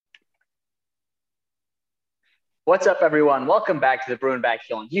What's up, everyone? Welcome back to the Bruin Back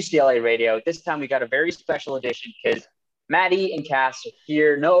Hill on UCLA Radio. This time we got a very special edition because Maddie and Cass are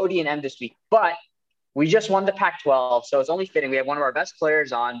here. No OD and M this week, but we just won the Pac-12, so it's only fitting. We have one of our best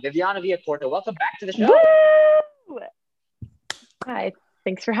players on, Viviana Villacorta. Welcome back to the show. Woo! Hi,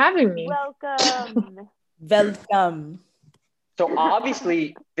 thanks for having me. Welcome. Welcome. So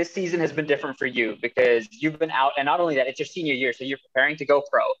obviously, this season has been different for you because you've been out, and not only that, it's your senior year, so you're preparing to go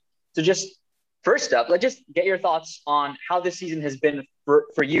pro. So just first up, let's just get your thoughts on how this season has been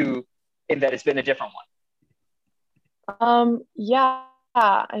for you in that it's been a different one. Yeah,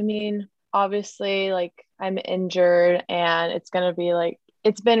 I mean, obviously, like, I'm injured and it's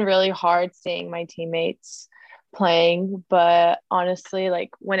been really hard seeing my teammates playing, but honestly, like,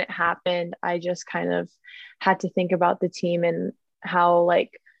 when it happened, I just kind of had to think about the team and how,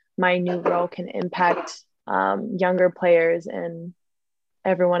 like, my new role can impact younger players and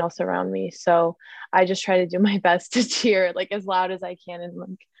everyone else around me. So I just try to do my best to cheer like as loud as I can and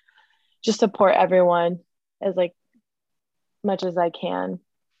like just support everyone as like much as I can.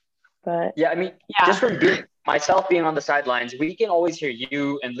 But yeah, I mean, just from myself being on the sidelines, we can always hear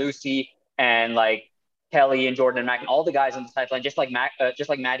you and Lucy and like Kelly and Jordan and Mac and all the guys on the sideline, just like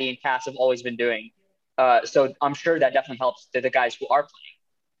Maddie and Cass have always been doing. So I'm sure that definitely helps the guys who are playing.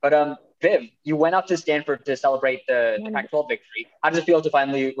 But Viv, you went up to Stanford to celebrate the Pac-12 victory. How does it feel to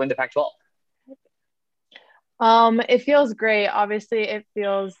finally win the Pac-12? It feels great. Obviously, it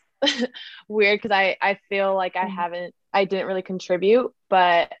feels weird because I feel like I didn't really contribute,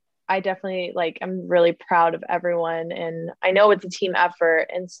 but I definitely I'm really proud of everyone, and I know it's a team effort,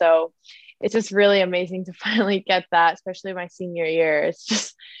 and so it's just really amazing to finally get that, especially my senior year.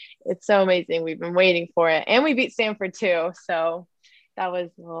 It's so amazing. We've been waiting for it, and we beat Stanford too, so that was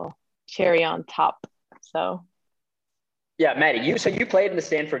a little cherry on top. So yeah, Maddie, you played in the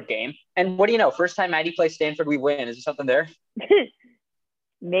Stanford game, and what do you know? First time Maddie plays Stanford, we win. Is there something there?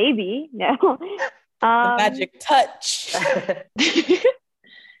 Maybe. No. The magic touch.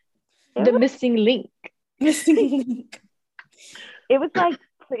 The missing link. Missing link. It was like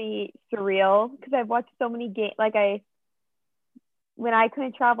pretty surreal because I've watched so many games. When I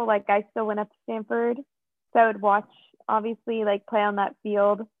couldn't travel, I still went up to Stanford, so I would watch, obviously, play on that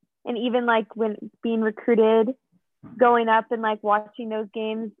field, and even when being recruited, going up and watching those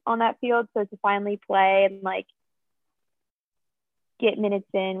games on that field. So to finally play and get minutes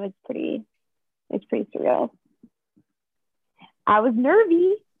in was pretty surreal. I was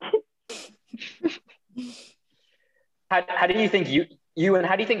nervy. How do you think you and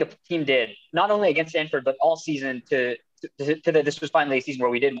how do you think the team did, not only against Stanford but all season to this was finally a season where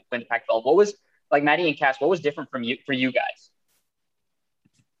we did win Pac-12? What was, Maddie and Cass, what was different for you guys?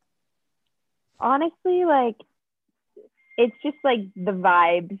 Honestly, it's just the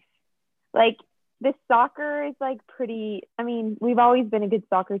vibes. The soccer is pretty. I mean, we've always been a good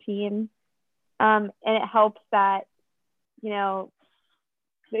soccer team, and it helps that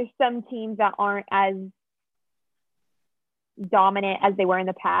there's some teams that aren't as dominant as they were in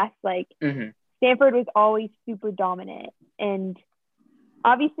the past. Stanford was always super dominant, and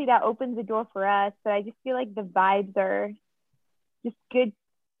obviously that opens the door for us. But I just feel like the vibes are just good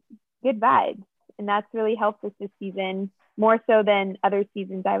vibes, and that's really helped us this season more so than other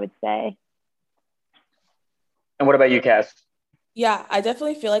seasons, I would say. And what about you, Cass? Yeah, I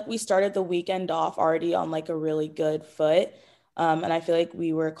definitely feel like we started the weekend off already on a really good foot. And I feel like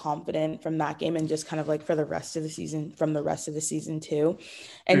we were confident from that game and just kind of for the rest of the season too.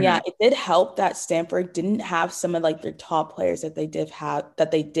 And yeah, it did help that Stanford didn't have some of their top players that they did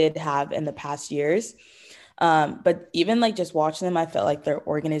have in the past years. But even just watching them, I felt like their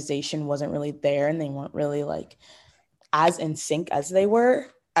organization wasn't really there and they weren't really as in sync as they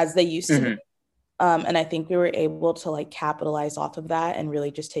used to be. And I think we were able to capitalize off of that and really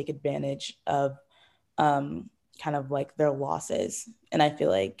just take advantage of kind of their losses. And I feel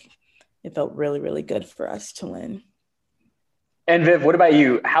like it felt really, really good for us to win. And Viv, what about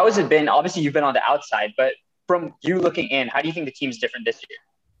you? How has it been? Obviously, you've been on the outside, but from you looking in, how do you think the team's different this year?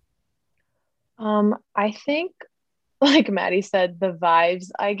 I think, like Maddie said, the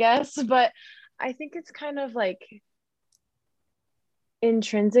vibes, I guess, but I think it's kind of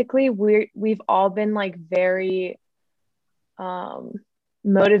intrinsically we've all been very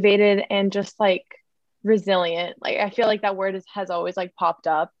motivated and just resilient. I feel like that word has always popped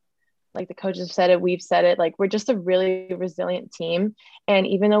up. The coaches have said it, we've said it, we're just a really resilient team, and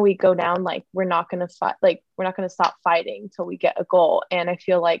even though we go down, we're not going to fight, we're not going to stop fighting till we get a goal. And I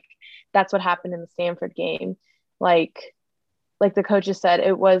feel like that's what happened in the Stanford game. Like the coaches said,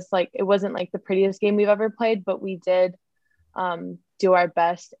 it wasn't the prettiest game we've ever played, but we did do our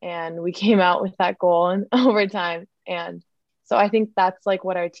best, and we came out with that goal in overtime. And so I think that's like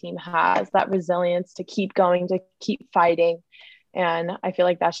what our team has, that resilience to keep going, to keep fighting. And I feel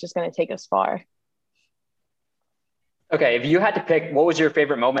like that's just going to take us far. Okay, if you had to pick, what was your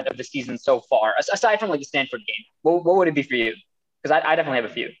favorite moment of the season so far, aside from like the Stanford game? What would it be for you? Because I definitely have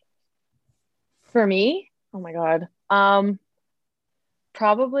a few. For me, oh my God,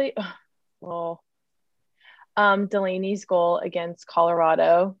 probably, well, Delaney's goal against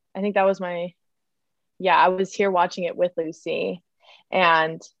Colorado. I think that was I was here watching it with Lucy,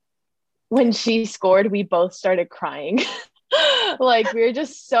 and when she scored, we both started crying. Like, we were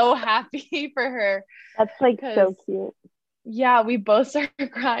just so happy for her. That's like so cute. Yeah, we both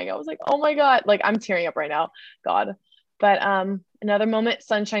started crying. I was like, oh my God, like I'm tearing up right now. God. But another moment,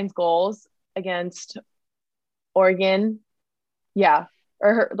 Sunshine's goals against Oregon. Yeah.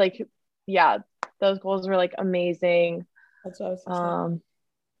 Or her, like, yeah, those goals were like amazing. That's what I was saying.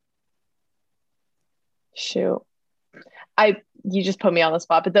 Shoot. You just put me on the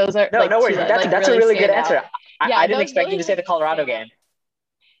spot, but those are no worries. That's a really good answer. I didn't expect really you to say the Colorado game.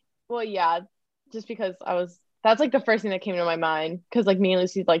 Well, yeah, just because that's like the first thing that came to my mind, because like me and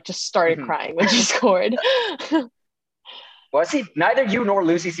Lucy like just started crying when she scored. Well, see, neither you nor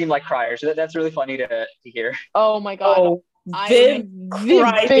Lucy seem like criers, so that's really funny to hear. Oh my God. Oh, Viv,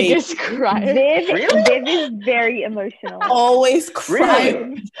 the biggest crier. Viv is very emotional. Always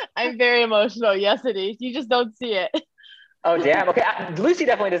crying. Really? I'm very emotional. Yes, it is. You just don't see it. Oh, damn. Okay. Lucy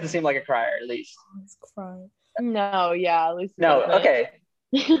definitely doesn't seem like a crier, at least. Always crying. No, yeah, Lucy. No, doesn't. okay.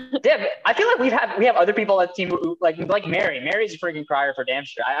 Damn, I feel like we have other people on the team who like Mary. Mary's a freaking crier for damn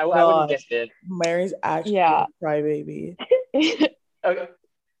sure. I wouldn't guess Viv. Mary's actually a crybaby.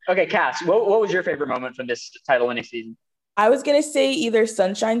 Okay, Cass, what was your favorite moment from this title winning season? I was gonna say either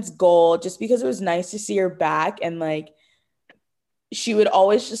Sunshine's goal, just because it was nice to see her back, and like she would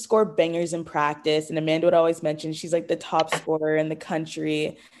always just score bangers in practice, and Amanda would always mention she's like the top scorer in the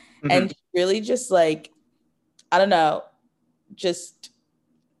country, and really just like, I don't know, just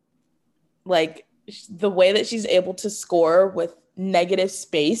like the way that she's able to score with negative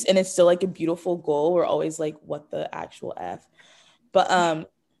space and it's still like a beautiful goal. We're always like, what the actual F? But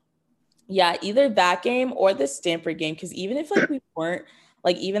yeah, either that game or the Stanford game, because even if like we weren't,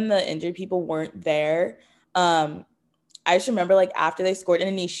 like even the injured people weren't there, I just remember like after they scored,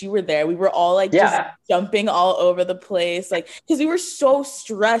 and Anish, you were there, we were all like just jumping all over the place, like because we were so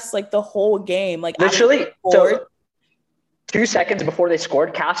stressed like the whole game, like literally. So 2 seconds before they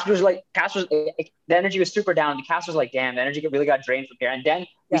scored, the energy was super down. The Cass was like, damn, the energy really got drained from here. And then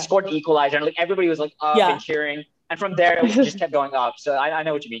we scored the equalizer, and like everybody was like up and cheering. And from there, it just kept going up. So I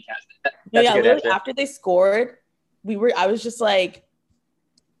know what you mean, Cass. That's a good answer. After they scored, I was just like,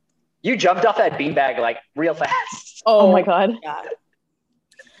 you jumped off that beanbag like real fast. Oh my God. Yeah.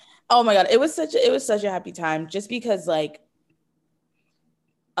 Oh my God. It was such a happy time, just because like,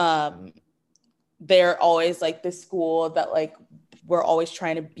 they're always like the school that like we're always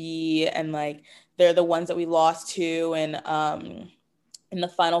trying to be, and like they're the ones that we lost to and in the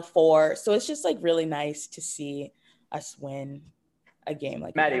Final Four. So it's just like really nice to see us win a game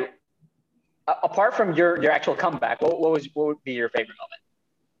like Maddie, that. Apart from your actual comeback, what would be your favorite moment?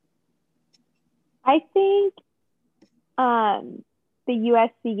 I think the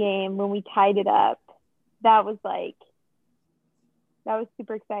USC game when we tied it up, that was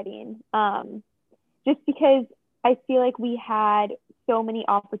super exciting. Just because I feel like we had so many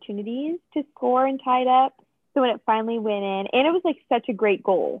opportunities to score and tie it up. So when it finally went in, and it was like such a great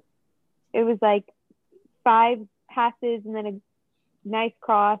goal. It was like 5 passes and then a nice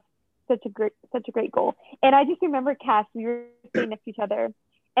cross. Such a great goal. And I just remember, Cass, we were sitting next to each other,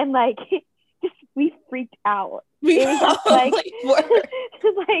 and like just we freaked out. It was just like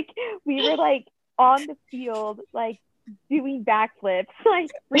like we were like on the field, like doing backflips, like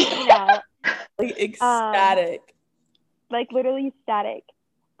freaking out. Like ecstatic. Like literally ecstatic.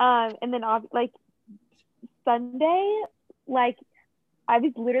 And then like Sunday, like I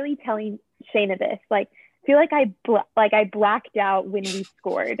was literally telling Shayna this, like I feel like I blacked out when we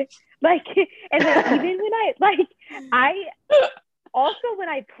scored. Like, and then even when I also when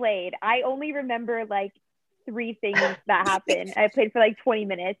I played, I only remember like 3 things that happened. I played for like 20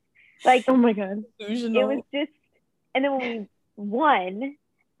 minutes. Like, oh my God. It was just, and then when we won,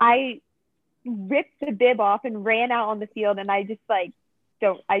 I ripped the bib off and ran out on the field, and I just like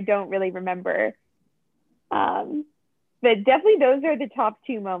don't really remember. But definitely those are the top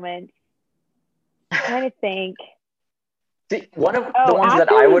 2 moments. I'm trying to think. See, one of the ones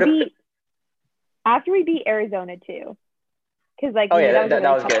that I would have after we beat Arizona too, because like that was a really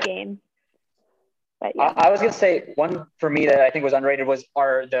tough good game. But yeah. I was gonna say one for me that I think was underrated was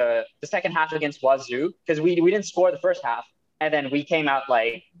the second half against Wazoo, because we didn't score the first half, and then we came out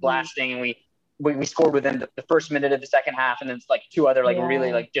like blasting, and we scored within the first minute of the second half, and then it's like two other like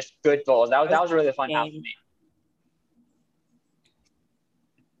really like just good goals. That was really a fun half for me.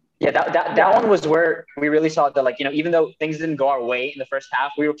 Yeah, that one was where we really saw that, like, even though things didn't go our way in the first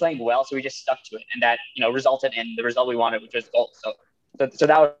half, we were playing well, so we just stuck to it, and that resulted in the result we wanted, which was goals. So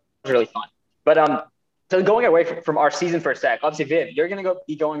that was really fun. But so going away from our season for a sec, obviously, Viv, you're gonna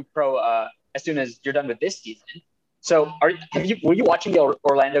be going pro as soon as you're done with this season. So were you watching the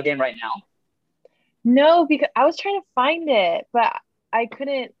Orlando game right now? No, because I was trying to find it, but I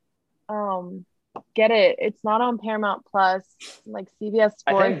couldn't get it. It's not on Paramount Plus, like CBS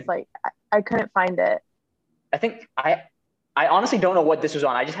Sports. I couldn't find it. I think I honestly don't know what this was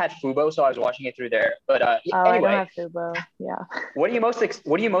on. I just had Fubo, so I was watching it through there. But anyway, I don't have Fubo. Yeah. What are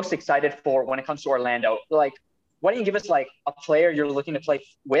you most excited for when it comes to Orlando? Like, why don't you give us like a player you're looking to play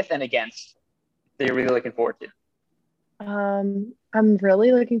with and against that you're really looking forward to? I'm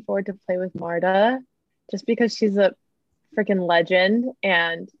really looking forward to play with Marta, just because she's a freaking legend,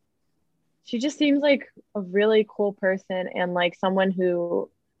 and she just seems like a really cool person, and like someone who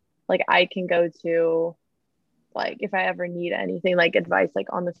like I can go to, like if I ever need anything, like advice, like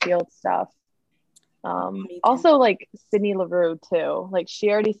on the field stuff. Also like Sydney Leroux too. Like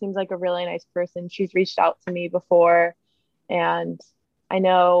she already seems like a really nice person. She's reached out to me before, and I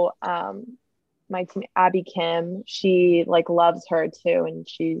know my team, Abby Kim, she like loves her too, and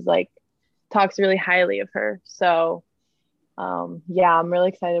she's like talks really highly of her. So yeah, I'm really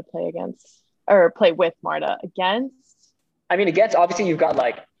excited to play with Marta. Against, obviously you've got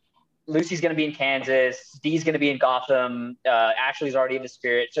like Lucy's going to be in Kansas, Dee's going to be in Gotham, Ashley's already in the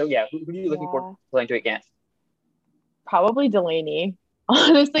Spirit. So yeah, who are you looking forward to playing to against? Probably Delaney,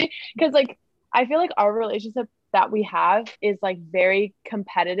 honestly, because like I feel like our relationship that we have is like very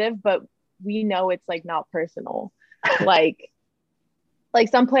competitive, but we know it's like not personal. like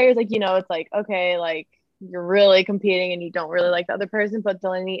some players, like, it's like, okay, like you're really competing and you don't really like the other person, but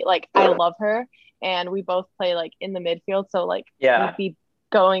Delaney, like I love her, and we both play like in the midfield, so like we'd be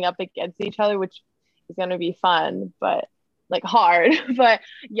going up against each other, which is going to be fun, but like hard. But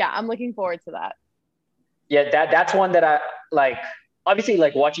yeah, I'm looking forward to that. Yeah, that's one that I like. Obviously,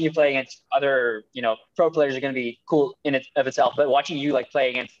 like watching you play against other, pro players are going to be cool in it of itself. But watching you like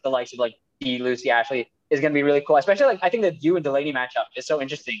play against the likes of like Dee, Lucy, Ashley is going to be really cool. Especially like I think that you and Delaney matchup is so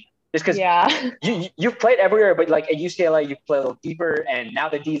interesting, just because you've played everywhere, but like at UCLA you play a little deeper, and now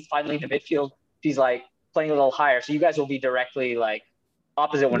that Dee's finally in the midfield, she's like playing a little higher. So you guys will be directly like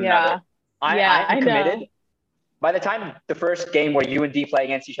opposite one another. I'm committed. Know. By the time the first game where you and Dee play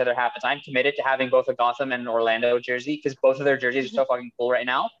against each other happens, I'm committed to having both a Gotham and an Orlando jersey, because both of their jerseys are so fucking cool right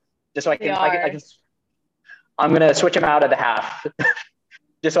now. Just so I'm gonna switch them out at the half,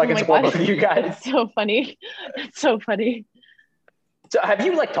 just so I can support both of you guys. It's so funny. It's so funny. So have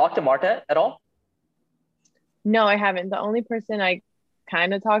you like talked to Marta at all? No, I haven't. The only person I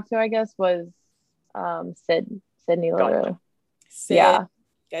kind of talked to, I guess, was Sydney Leroux. Sid. Yeah.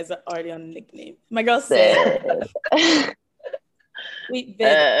 You guys are already on a nickname. My girl Sid. Wait,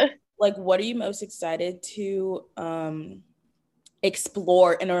 Viv, like what are you most excited to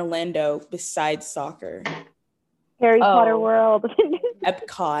explore in Orlando besides soccer? Harry Potter World.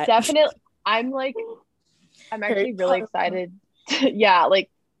 Epcot. Definitely. I'm actually really excited. Yeah, like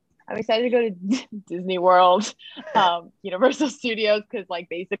I'm excited to go to Disney World, Universal Studios, because like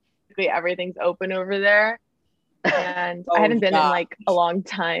basically everything's open over there. And I hadn't been in like a long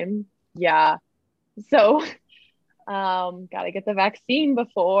time. Yeah. So gotta get the vaccine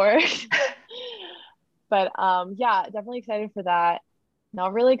before. But yeah, definitely excited for that.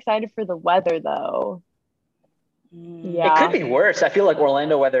 Not really excited for the weather though. Yeah. It could be worse. I feel like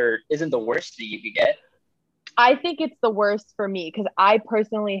Orlando weather isn't the worst that you could get. I think it's the worst for me because I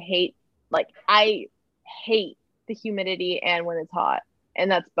personally hate the humidity and when it's hot,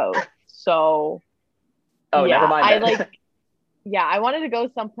 and that's both. So never mind that. I wanted to go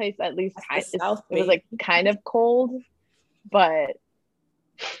someplace at least it was like kind of cold, but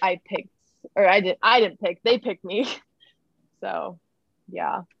I didn't pick, they picked me. So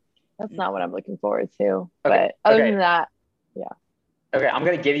yeah, that's not what I'm looking forward to. Okay. But other than that, yeah. Okay, I'm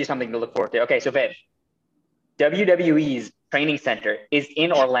gonna give you something to look forward to. Okay, so Viv, WWE's training center is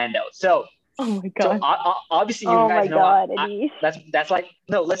in Orlando. So oh my god. So obviously you guys know that's like,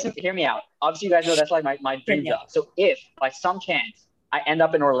 no, listen, hear me out. Obviously you guys know that's like my dream job. So if by some chance I end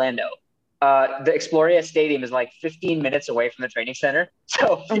up in Orlando, the Exploria Stadium is like 15 minutes away from the training center.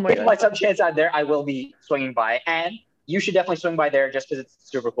 So if by some chance I'm there, I will be swinging by, and you should definitely swing by there just because it's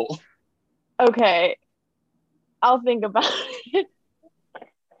super cool. Okay, I'll think about it.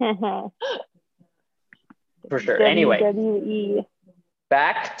 For sure. Anyway, WWE.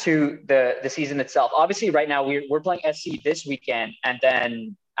 back to the season itself. Obviously, right now we're playing SC this weekend, and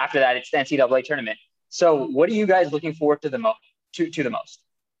then after that, it's the NCAA tournament. So, what are you guys looking forward to the most? To the most?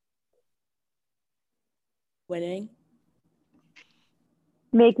 Winning.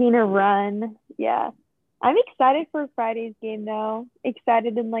 Making a run. Yeah. I'm excited for Friday's game though.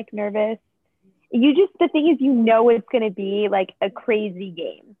 Excited and like nervous. The thing is, it's going to be like a crazy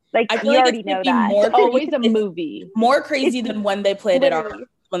game. Like, I feel we like already it's gonna know be that. more It's always a crazy. movie. More crazy It's than when they played at our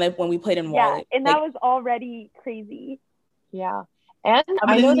literally. when we played in Yeah, Wally. and Like, that was already crazy. Yeah. And I'm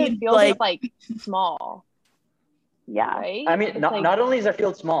I gonna know their need, field is like small, Yeah. right? I mean, It's not like, not only is our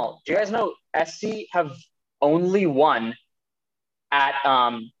field small, do you guys know SC have only won at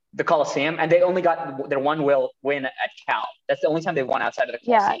the Coliseum, and they only got their one win at Cal. That's the only time they won outside of the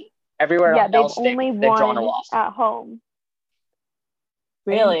Yeah. Coliseum. Everywhere Yeah, they've else, only they've drawn or won lost. at home.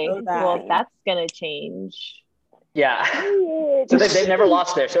 I didn't really? know that. Well, that's gonna change. Yeah. Period. So they've never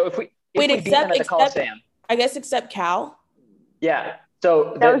lost there. So if we Wait, beat them at the except Coliseum, I guess except Cal. yeah.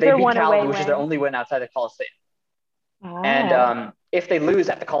 So That was they their beat one Cal, away which is their win. only win outside the Coliseum. And Wow. if they lose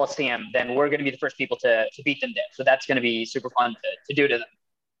at the Coliseum, then we're going to be the first people to beat them there. So that's going to be super fun to do to them.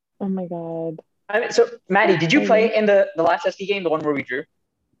 Oh my God. I mean, so Maddie, did you play in the last SD game, the one where we drew?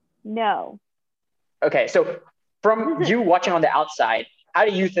 No. Okay, so from you watching on the outside, how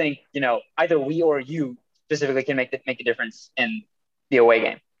do you think, either we or you specifically can make a difference in the away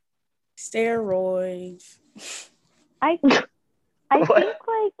game? Steroids. I What? think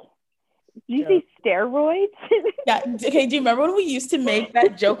like, did you say steroids? Yeah. Okay. Do you remember when we used to make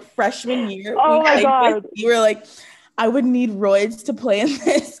that joke freshman year? Oh my God. You were like, I would need roids to play in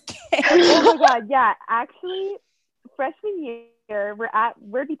this game. Oh my God. Yeah. Actually, freshman year,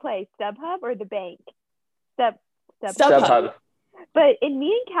 where'd we play? StubHub or the bank? StubHub. StubHub. But in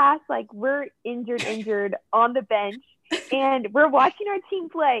me and Cass, like, we're injured on the bench, and we're watching our team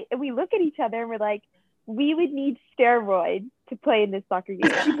play, and we look at each other and we're like, we would need steroids to play in this soccer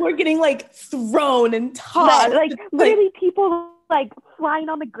game. People were getting like thrown and tossed. Like literally people like flying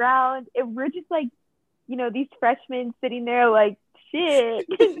on the ground, and we're just like, these freshmen sitting there like, shit,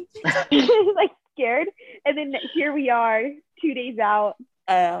 like scared. And then here we are 2 days out.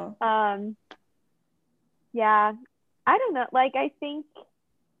 Oh. Yeah, I don't know. Like, I don't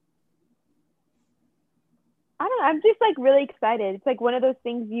know. I'm just like really excited. It's like one of those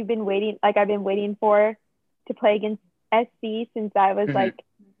things I've been waiting for to play against SC since I was like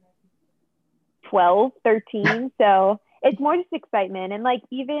 12, 13. So it's more just excitement. And like,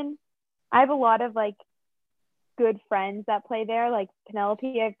 even I have a lot of like good friends that play there. Like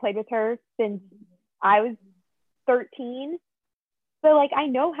Penelope, I've played with her since I was 13. So like, I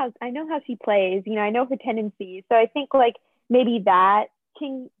know how she plays, I know her tendencies. So I think like maybe that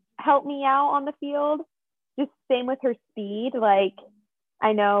can help me out on the field. Just same with her speed. Like,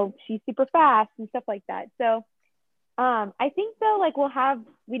 I know she's super fast and stuff like that. So I think though, like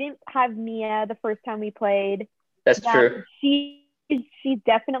we didn't have Mia the first time we played. That's true. She's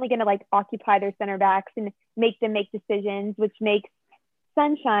definitely gonna like occupy their center backs and make them make decisions, which makes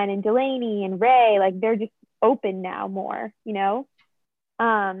Sunshine and Delaney and Ray, like, they're just open now more,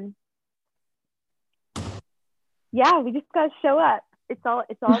 Yeah, we just gotta show up. It's all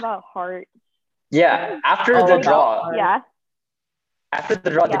about heart. Yeah, after All the about draw, heart. Yeah. after the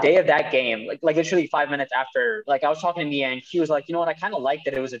draw, the Yeah. day of that game, like literally 5 minutes after, like I was talking to Mia and she was like, you know what, I kind of like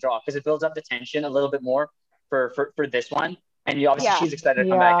that it was a draw because it builds up the tension a little bit more for this one. And obviously Yeah. she's excited to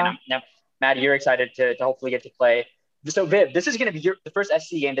come back, and now, Maddie, you're excited to hopefully get to play. So Viv, this is going to be the first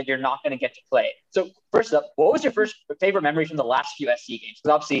SC game that you're not going to get to play. So first up, what was your first favorite memory from the last few SC games?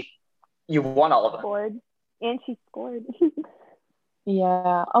 Because obviously you won all of them. Scored. And she scored.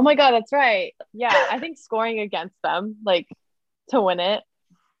 Yeah. Oh my God, that's right. Yeah, I think scoring against them, like, to win it.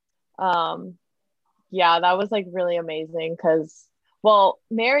 Yeah, that was like really amazing because, well,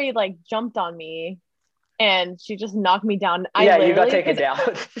 Mary like jumped on me and she just knocked me down. Yeah, you got taken down.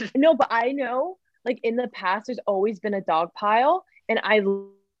 No, but I know, like, in the past, there's always been a dog pile, and I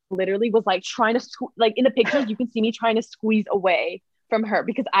literally was like trying to like, in the pictures, you can see me trying to squeeze away from her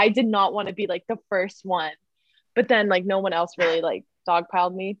because I did not want to be like the first one. But then like no one else really like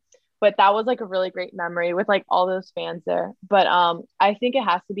dogpiled me. But that was like a really great memory with like all those fans there. But I think it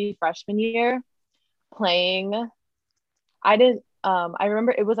has to be freshman year playing. I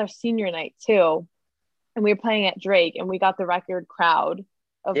remember it was our senior night too. And we were playing at Drake and we got the record crowd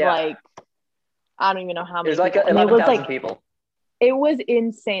of like, I don't even know how many. It was like people. 11,000 people. It was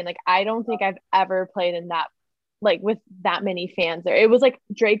insane. Like, I don't think I've ever played in that like with that many fans there. It was like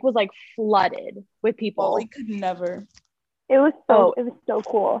Drake was like flooded with people. We could never. It was so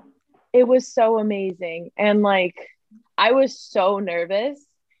cool. It was so amazing. And like I was so nervous,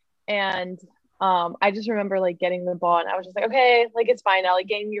 and I just remember like getting the ball and I was just like, okay, like it's fine now, like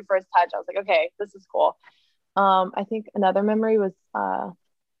getting your first touch. I was like, okay, this is cool. I think another memory was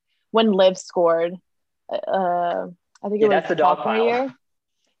when Liv scored. I think it was that's the dog sophomore pile. year.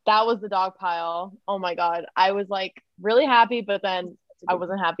 That was the dog pile. Oh my God. I was like really happy, but then I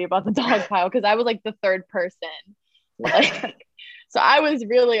wasn't happy about the dog pile because I was like the third person. Like, so I was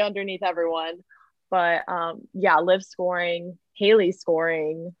really underneath everyone. But yeah, Liv scoring, Haley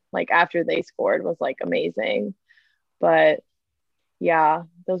scoring, like after they scored was like amazing. But yeah,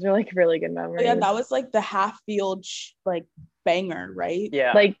 those are like really good memories. Yeah, that was like the half field like banger, right?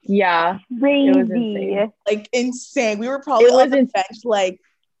 Yeah. Like, yeah, Crazy. it was insane. Like insane. We were probably It was on the bench like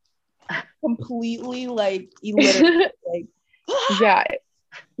completely like illiterate. Like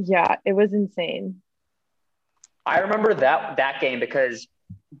yeah, it was insane. I remember that game because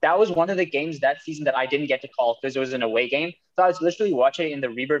that was one of the games that season that I didn't get to call because it was an away game. So I was literally watching it in the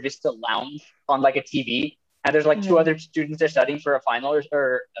Reber Vista lounge on like a TV. And there's like two other students they're studying for a final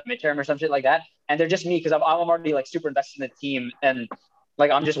or a midterm or something like that. And they're just me because I'm already like super invested in the team. And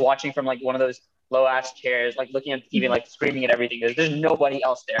like I'm just watching from like one of those low ass chairs, like looking at the TV, like screaming at everything. There's nobody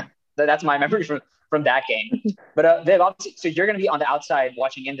else there. That's my memory from that game. But Viv, obviously, so you're going to be on the outside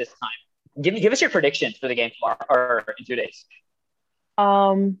watching in this time. Give us your predictions for the game tomorrow or in 2 days.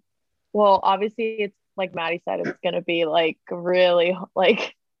 Well, obviously it's like Maddie said, it's gonna be like really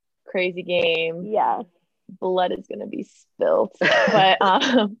like crazy game. Yeah. Blood is gonna be spilt. But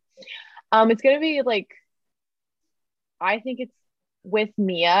it's gonna be like, I think it's with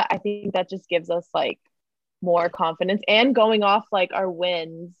Mia, I think that just gives us like more confidence and going off like our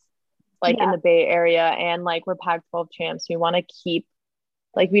wins like in the Bay Area, and like we're Pac-12 champs. We want to keep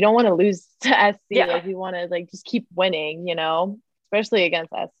like, we don't want to lose to SC. Like we want to like just keep winning, you know, especially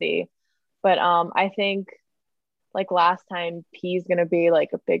against SC. But I think like last time P is going to be like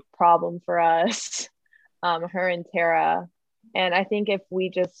a big problem for us, her and Tara. And I think if we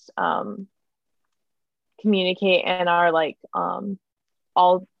just communicate and are like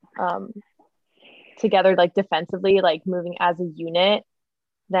all together, like defensively, like moving as a unit,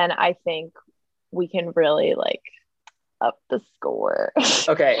 then I think we can really like up the score.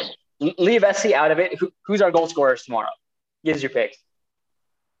 Okay, leave SC out of it. Who's our goal scorers tomorrow? Give us your picks.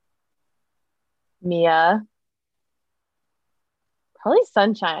 Mia. Probably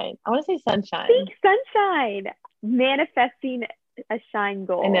Sunshine. I want to say Sunshine. I think Sunshine. Manifesting a shine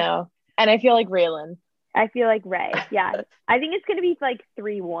goal. I know. And I feel like Raylan. I feel like Ray. Yeah. I think it's going to be like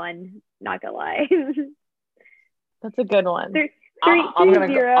 3-1. Not going to lie. That's a good one. I'm gonna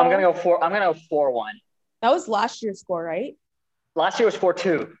go 4-1. That was last year's score, right? Last year was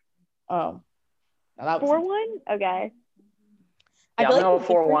 4-2. Oh. No, that was 4-1? Okay. Yeah, I'm gonna go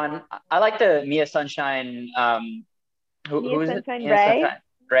 4-1. I like the Mia Sunshine. Who is it?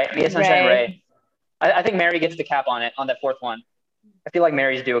 Mia Sunshine Ray. I think Mary gets the cap on it on that fourth one. I feel like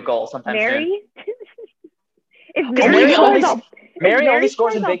Mary's due a goal sometime Mary? soon. If Mary only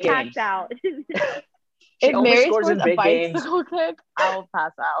scores in big games. Out. If Mary scores in big games, kick, I'll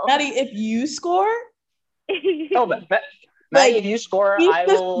pass out. Maddie, if you score, but Maddie, if you score, they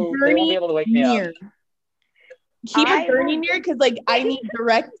won't be able to wake me up. Keep it Bernie near because like I need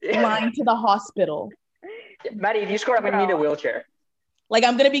direct line to the hospital. Maddie, if you score, I'm gonna need a wheelchair. Like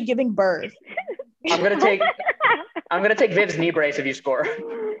I'm gonna be giving birth. I'm gonna take Viv's knee brace if you score.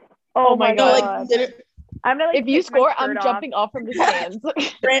 Oh my god! I'm gonna, if you score, I'm jumping off from the stands.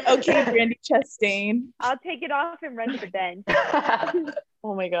 Okay, Brandy Chastain. I'll take it off and run to the bench.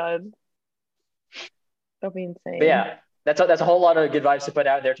 Oh my god, that'll be insane. But yeah, that's a whole lot of good vibes to put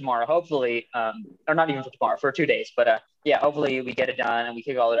out there tomorrow. Hopefully, or not even for tomorrow, for 2 days. But yeah, hopefully we get it done and we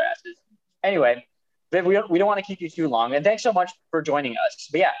kick all their asses. Anyway, Viv, we don't want to keep you too long, and thanks so much for joining us.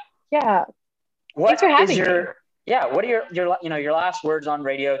 But yeah. Thanks for having me. What are your last words on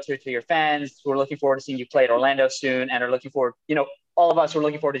radio to your fans who are looking forward to seeing you play at Orlando soon and are looking forward, all of us who are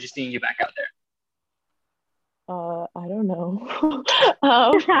looking forward to just seeing you back out there? I don't know.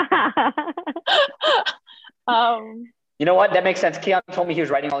 You know what? That makes sense. Keon told me he was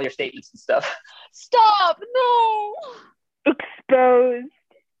writing all your statements and stuff. Stop! No. Exposed.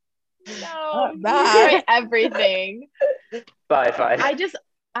 No. Bye. Everything. Bye.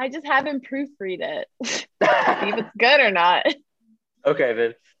 I just haven't proofread it. See if it's good or not. Okay,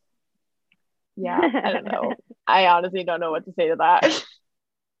 Viv. Yeah, I don't know. I honestly don't know what to say to that.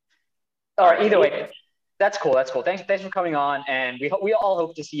 All right, either way, that's cool. Thanks for coming on, and we all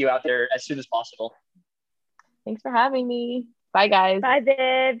hope to see you out there as soon as possible. Thanks for having me. Bye, guys. Bye,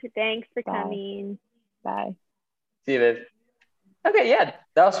 Viv. Thanks for Bye. coming. Bye. See you, Viv. Okay, yeah,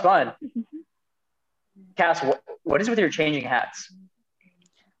 that was fun. Cass, what is with your changing hats?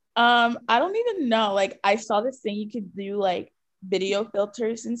 I don't even know. Like, I saw this thing you could do like video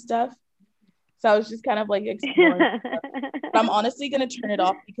filters and stuff. So I was just kind of like exploring. But I'm honestly gonna turn it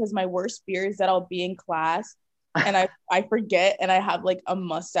off because my worst fear is that I'll be in class and I forget and I have like a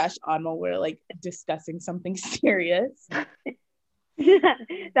mustache on while we're like discussing something serious.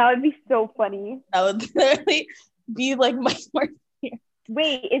 That would be so funny. That would literally be like my worst fear.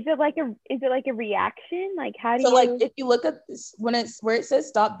 Wait, is it like a reaction? Like how do So you like if you look at this, when it's where it says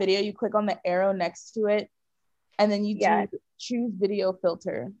stop video, you click on the arrow next to it and then you choose video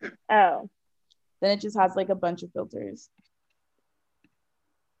filter. Oh. Then it just has like a bunch of filters.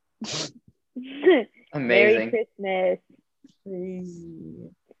 Amazing. Merry Christmas.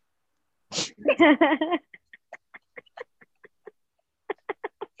 Crazy.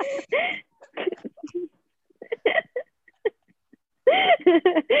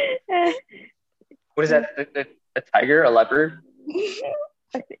 What is that? A tiger? A leopard?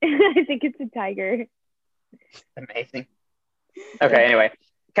 I think it's a tiger. Amazing. Okay, anyway.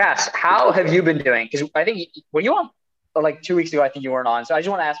 Cass, how have you been doing? Because I think, were you on like 2 weeks ago? I think you weren't on. So I just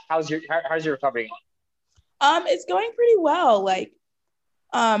want to ask, how's your recovery going? It's going pretty well. Like,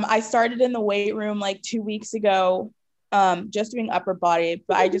 I started in the weight room like 2 weeks ago, just doing upper body,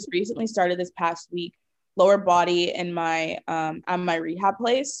 but I just recently started this past week lower body in my at my rehab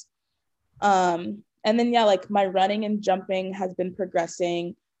place. And then like my running and jumping has been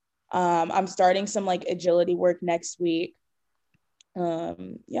progressing. I'm starting some like agility work next week.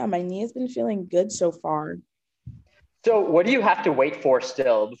 My knee has been feeling good so far. So what do you have to wait for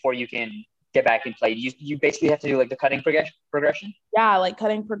still before you can get back and play? You basically have to do like the cutting progression? Yeah, like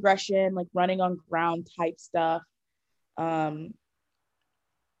cutting progression, like running on ground type stuff.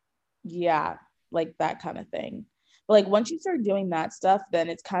 Yeah, like that kind of thing. But like once you start doing that stuff, then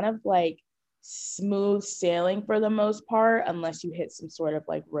it's kind of like smooth sailing for the most part, unless you hit some sort of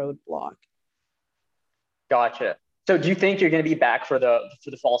like roadblock. Gotcha. So do you think you're going to be back for the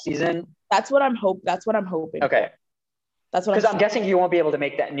fall season? That's what I'm hoping. Okay. For. That's what because I'm guessing you won't be able to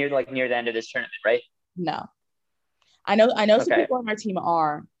make that near the end of this tournament, right? No. I know some people on our team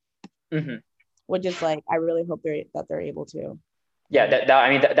are, which is like I really hope they're able to. Yeah,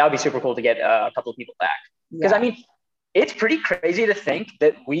 that would be super cool to get a couple of people back. Because I mean, it's pretty crazy to think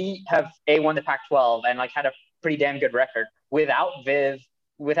that we have won the Pac-12 and like had a pretty damn good record without Viv,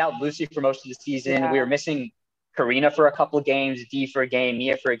 without Lucy for most of the season. We were missing Karina for a couple of games, Dee for a game,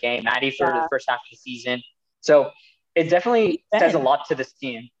 Mia for a game, Maddie for the first half of the season. So it definitely says a lot to this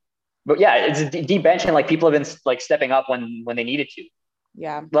team. But yeah, it's a deep bench and like people have been like stepping up when they needed to.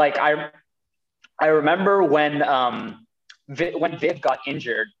 Yeah. Like I remember when Viv got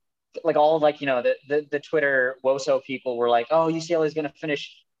injured, like all like, you know, the Twitter WOSO people were like, oh, UCLA is going to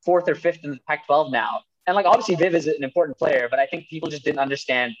finish 4th or 5th in the Pac-12 now. And like, obviously Viv is an important player, but I think people just didn't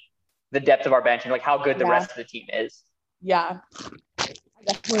understand the depth of our bench and like how good the rest of the team is. Yeah, I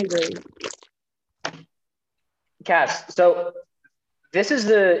definitely agree. Cass, so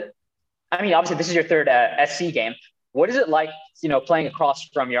obviously this is your third SC game. What is it like, you know, playing across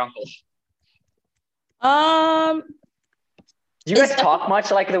from your uncle? Do you guys talk much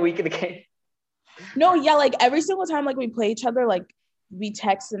like the week of the game? No, yeah, like every single time like we play each other, like we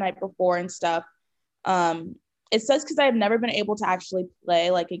text the night before and stuff. It says because I've never been able to actually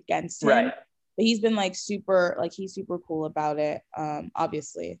play like against him. Right. But he's been like he's super cool about it,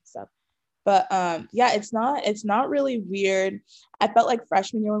 obviously stuff. But yeah, it's not really weird. I felt like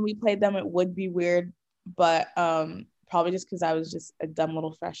freshman year when we played them, it would be weird, but probably just because I was just a dumb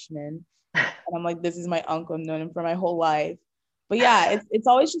little freshman. And I'm like, this is my uncle, I've known him for my whole life. But yeah, it's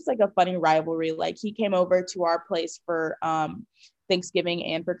always just like a funny rivalry. Like he came over to our place for Thanksgiving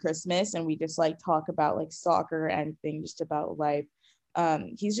and for Christmas, and we just like talk about like soccer and anything just about life.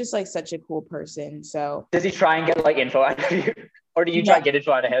 He's just like such a cool person. So does he try and get like info out of you, or do you try and get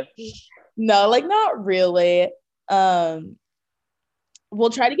info out of him? No, like not really. We'll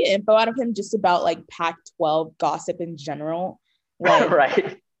try to get info out of him just about like Pac-12 gossip in general. Like,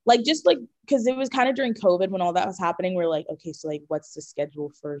 right. Like just like because it was kind of during COVID when all that was happening. We're like, okay, so like what's the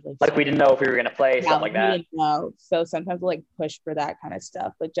schedule for like we didn't know if we were gonna play, stuff like that. We didn't know. So sometimes we'll like push for that kind of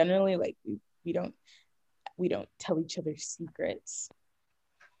stuff. But generally like we don't tell each other secrets.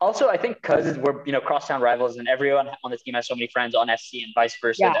 Also, I think because we're, you know, crosstown rivals and everyone on the team has so many friends on SC and vice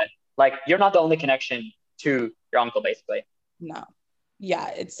versa that like you're not the only connection to your uncle basically. No.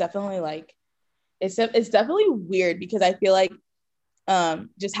 Yeah, it's definitely like it's definitely weird because I feel like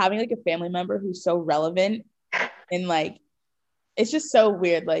just having like a family member who's so relevant And like, it's just so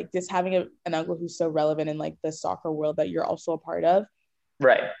weird, like just having an uncle who's so relevant in like the soccer world that you're also a part of.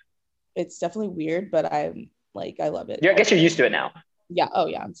 Right. It's definitely weird, but I'm like, I love it. Yeah, I guess you're used to it now. Yeah. Oh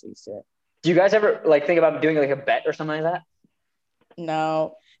yeah, I'm so used to it. Do you guys ever like think about doing like a bet or something like that?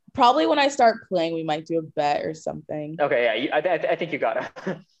 No, probably when I start playing, we might do a bet or something. Okay, yeah, I think you gotta.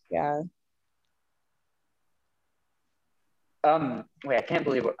 Yeah. Wait, I can't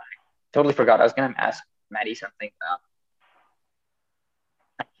believe what I totally forgot. I was gonna ask Maddie something.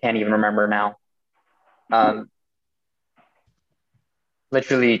 I can't even remember now.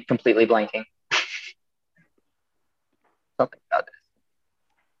 Literally completely blanking. Something about this.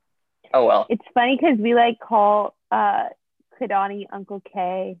 Oh well. It's funny because we like call Kadani Uncle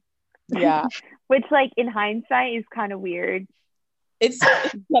K. Yeah. Which like in hindsight is kind of weird. It's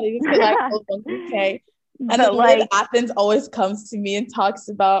funny because I call Uncle K. And But then like Athens always comes to me and talks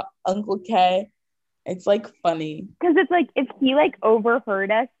about Uncle K. It's like funny. because it's like if he like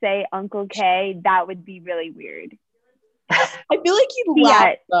overheard us say Uncle K, that would be really weird. I feel like he'd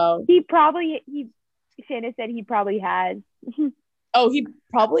laugh though. Shanna said he probably has. Oh, he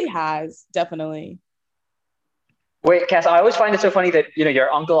probably has, definitely. Wait, Cass, I always find it so funny that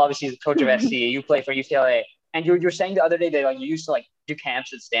your uncle obviously is the coach of SC. You play for UCLA, and you're saying the other day that like you used to like do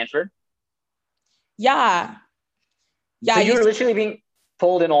camps at Stanford. Yeah. Yeah. So you were literally being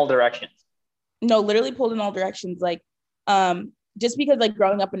pulled in all directions. No, literally pulled in all directions. Like, just because like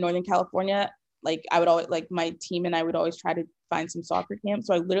growing up in Northern California, like I would always like my team and I would always try to find some soccer camp.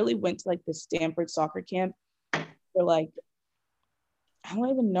 So I literally went to like the Stanford soccer camp for like, I don't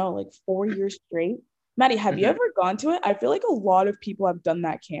even know, like 4 years straight. Maddie, have you ever gone to it? I feel like a lot of people have done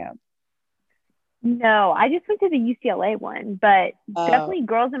that camp. No, I just went to the UCLA one, but definitely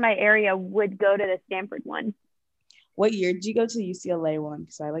girls in my area would go to the Stanford one. What year did you go to the UCLA one?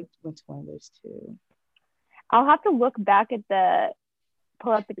 Because I like went to one of those too. I'll have to look back at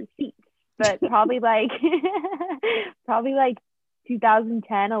pull up the receipts, but probably like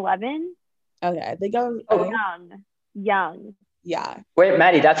 2010, 11. Okay, I think I was young. Yeah. Wait,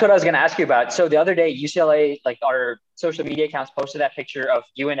 Maddie, that's what I was going to ask you about. So the other day, UCLA, like our social media accounts posted that picture of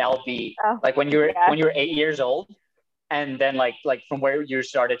UNLV, like when you were 8 years old, and then like from where you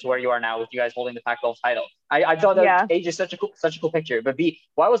started to where you are now with you guys holding the Pac-12 title. I thought that age is such a cool picture. But B,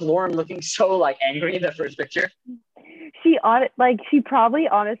 why was Lauren looking so like angry in the first picture? She probably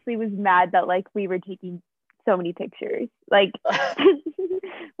honestly was mad that like we were taking so many pictures. Like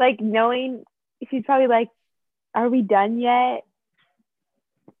like knowing she's probably like, are we done yet?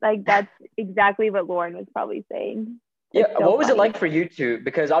 Like that's exactly what Lauren was probably saying. Yeah, so what was it like for you two?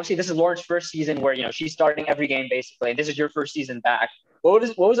 Because obviously this is Lauren's first season where she's starting every game basically, and this is your first season back. What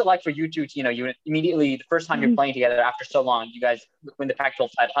was it like for you two? You immediately the first time you're playing together after so long, you guys win the Pac-12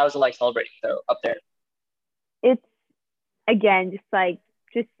 title. How was it like celebrating up there? It's again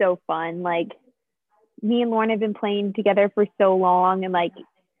just so fun. Like me and Lauren have been playing together for so long, and like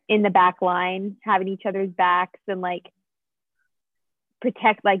in the back line, having each other's backs and like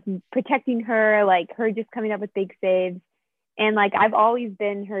protecting her, like her just coming up with big saves. And like I've always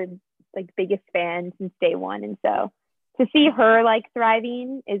been her like biggest fan since day one. And so to see her like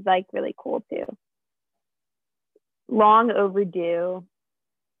thriving is like really cool too. Long overdue.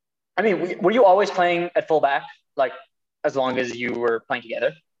 I mean, were you always playing at fullback, like as long as you were playing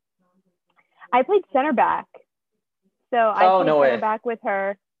together? I played center back. So I played center back with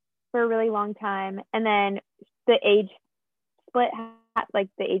her for a really long time. And then the age split, like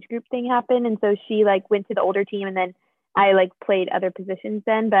the age group thing happened, and so she like went to the older team, and then I like played other positions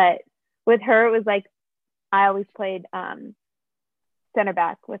then. But with her it was like I always played center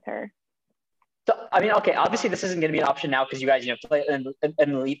back with her. So I mean, okay, obviously this isn't going to be an option now because you guys play at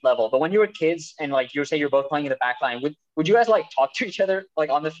an elite level, but when you were kids and like you were both playing in the back line, would you guys like talk to each other like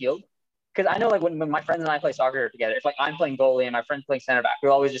on the field? Because I know like when my friends and I play soccer together, if like I'm playing goalie and my friend's playing center back, we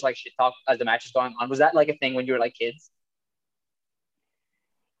always just like shit talk as the match is going on. Was that like a thing when you were like kids?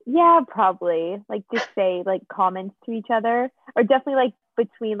 Yeah, probably like just say like comments to each other, or definitely like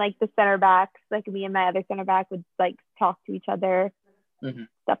between like the center backs, like me and my other center back would like talk to each other,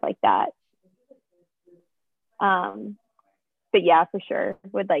 stuff like that. But yeah, for sure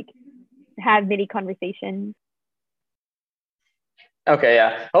would like have mini conversations. Okay,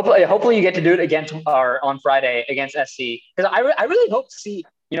 yeah. Hopefully you get to do it again on Friday against SC, because I really hope to see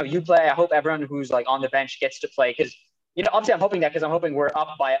you play. I hope everyone who's like on the bench gets to play, because obviously I'm hoping that, because I'm hoping we're up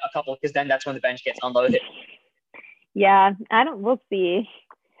by a couple, because then that's when the bench gets unloaded. Yeah, we'll see.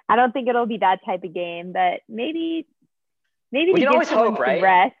 I don't think it'll be that type of game, but maybe we can always hope, right?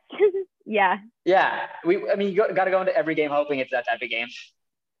 Rest. Yeah. Yeah, you got to go into every game hoping it's that type of game,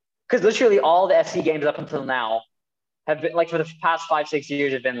 because literally all the SC games up until now have been like for the past 5-6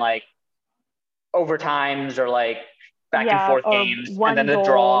 years have been like overtimes or like back and forth games, and then the goal.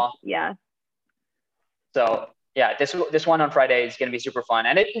 draw. Yeah. So yeah, this one on Friday is going to be super fun,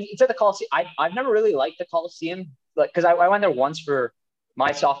 and it's at the Coliseum. I've never really liked the Coliseum, like because I went there once for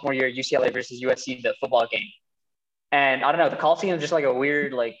my sophomore year, UCLA versus USC, the football game, and I don't know, the Coliseum is just like a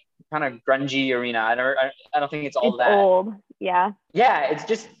weird, like kind of grungy arena. I don't think it's all that old. Yeah. Yeah,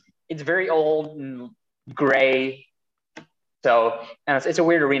 it's very old and gray. So and it's a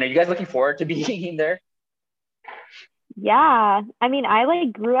weird arena. You guys looking forward to being there? Yeah, I mean, I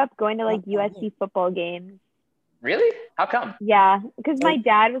like grew up going to like USC football games. Really? How come? Yeah, because my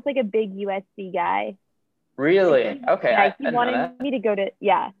dad was like a big USC guy. Really? Okay. Yeah, he wanted me to go to,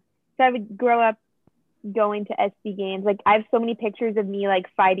 so I would grow up going to SC games. Like I have so many pictures of me like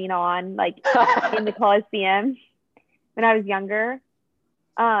fighting on like in the Coliseum when I was younger.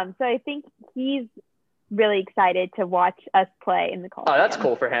 So I think he's really excited to watch us play in the Coliseum. Oh, that's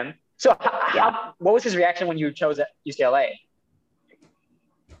cool for him. So what was his reaction when you chose UCLA?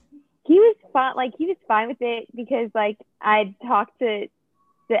 He was fine. Like he was fine with it because like I talked to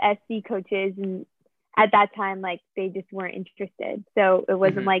the SC coaches, and at that time like they just weren't interested. So it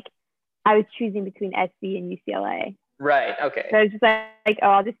wasn't like I was choosing between SC and UCLA. Right. Okay. So I was just like, oh,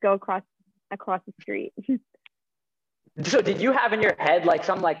 I'll just go across the street. So did you have in your head like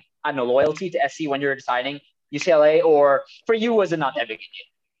some like I don't know loyalty to SC when you were deciding UCLA, or for you was it not that big a deal?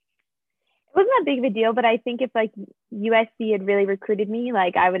 It wasn't that big of a deal, but I think if like USC had really recruited me,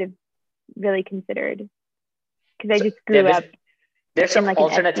 like I would have really considered, because I just grew up. There's some like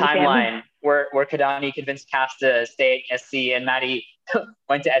alternate timeline where Kadani convinced Cass to stay at SC and Maddie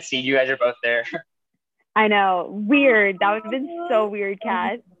went to SC. You guys are both there. I know. Weird. That would have been so weird,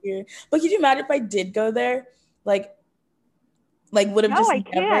 Cass. But could you imagine if I did go there? Like would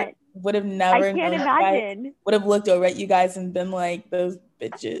have would have never. I can't imagine. Would have looked over at you guys and been like, those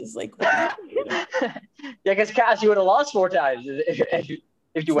bitches. Like, yeah, because Cass, you would have lost 4 times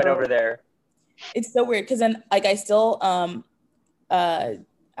if you went over there. It's so weird because then like I still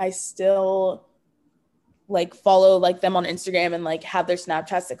like follow like them on Instagram and like have their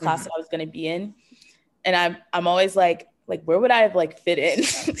Snapchats, the class that I was gonna be in, and I'm always like where would I have like fit in?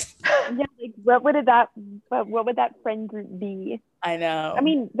 Yeah, like what would that friend group be? I know. I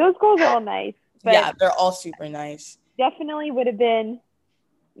mean, those girls are all nice. But yeah, they're all super nice. Definitely would have been.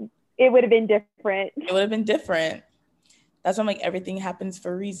 It would have been different. It would have been different. That's why I'm like everything happens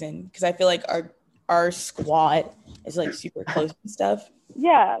for a reason, because I feel like our squad is like super close and stuff.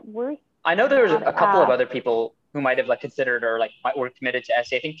 Yeah, I know there was a couple of other people who might have like considered or like were committed to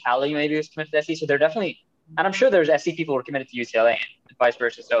SC. I think Callie maybe was committed to SC. So they're definitely, and I'm sure there's SC people who are committed to UCLA and vice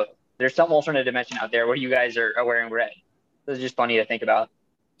versa. So there's some alternate dimension out there where you guys are wearing red. This is just funny to think about.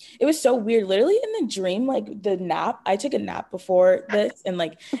 It was so weird. Literally in the dream, like the nap, I took a nap before this, and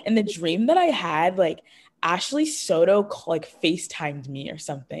like in the dream that I had, like Ashley Soto like FaceTimed me or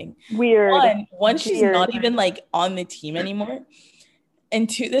something. Weird. One, she's not even like on the team anymore. And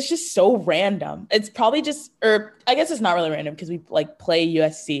 2, that's just so random. It's probably just, or I guess it's not really random because we like play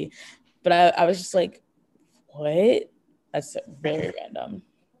USC. But I was just like, what? That's very random.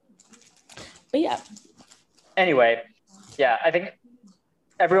 But yeah. Anyway, yeah, I think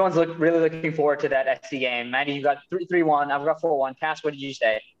everyone's really looking forward to that SC game. Maddie, you got 3-1. I've got 4-1. Cass, what did you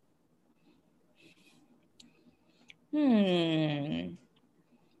say? Maybe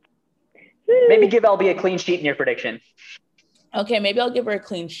give LB a clean sheet in your prediction. Okay, maybe I'll give her a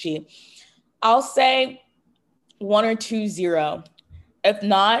clean sheet. I'll say 1 or 2-0. If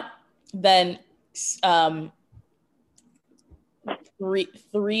not, then 3-1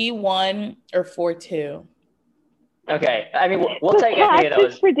 or 4-2. Okay, I mean we'll take any of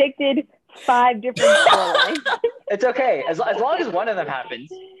those. Predicted 5 different storylines. It's okay as long as one of them happens.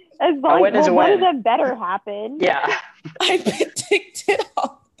 As long a win is a one win. of them better happen. Yeah. I predicted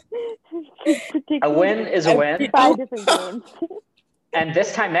all. A win is a win. 5 different games. And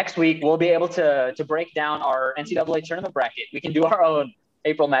this time next week, we'll be able to break down our NCAA tournament bracket. We can do our own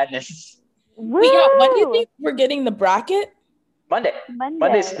April Madness. Woo! When do you think we're getting the bracket? Monday.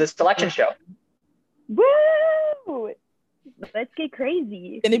 Monday's the selection show. Woo! Let's get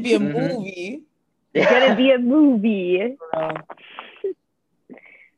crazy. It's going to be a movie. Yeah. It's going to be a movie.